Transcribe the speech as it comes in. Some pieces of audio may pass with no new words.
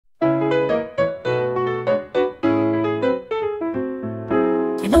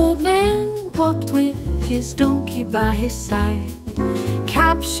walked with his donkey by his side,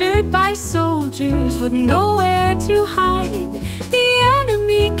 captured by soldiers with nowhere to hide. The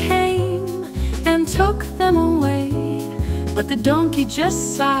enemy came and took them away, but the donkey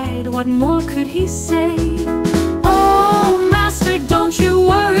just sighed. What more could he say? "Oh, master, don't you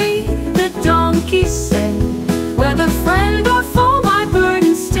worry," the donkey said. "Whether friend or foe, my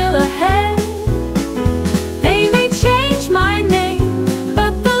burden's still ahead. They may change my name,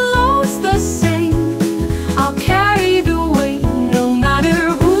 but the load's the same. I'll carry the weight, no matter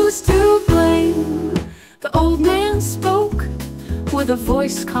who's to blame." The old man spoke with a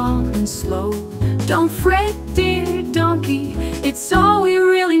voice calm and slow. "Don't fret, dear donkey, it's all we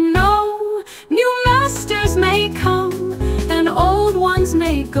really know. New masters may come and old ones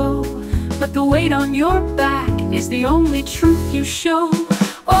may go, but the weight on your back is the only truth you show."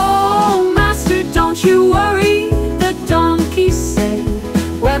 "Oh, master, don't you worry," the donkey said.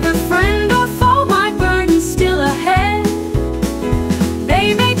 "Whether friend or foe, my burden's still ahead. They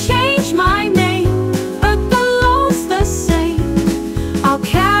may change my name, but the load's the same. I'll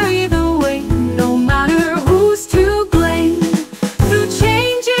carry the weight, no matter who's to blame." Through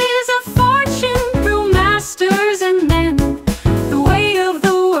changes of fortune, through masters and men, the weight of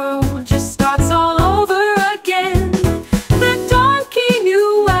the world just starts all over again. The donkey knew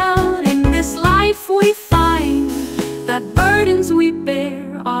well, in this life we find that burdens we bear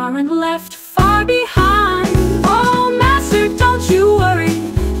aren't left far behind. "Oh, master, don't you worry,"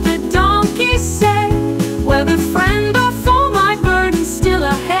 the donkey said. "Whether friend or foe, my burden's still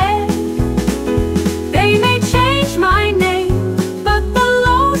ahead. They may change my name, but the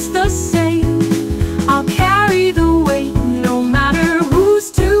load's the same. I'll carry the weight, no matter who's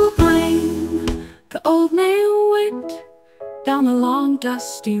to blame." The old man went down the long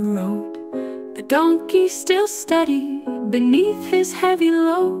dusty road, the donkey still steady beneath his heavy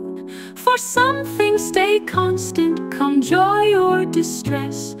load. For some things stay constant, come joy or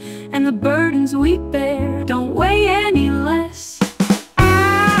distress, and the burdens we bear don't weigh any less.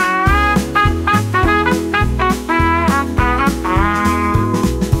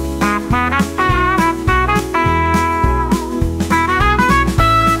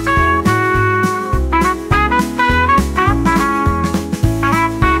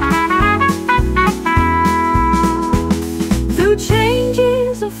 Through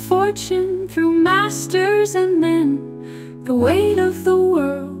changes of fortune, through masters and men, the weight of the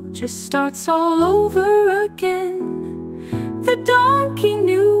world just starts all over again. The donkey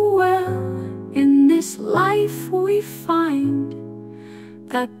knew well, in this life we find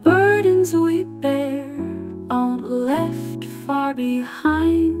that burdens we bear aren't left far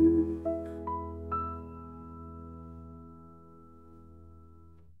behind.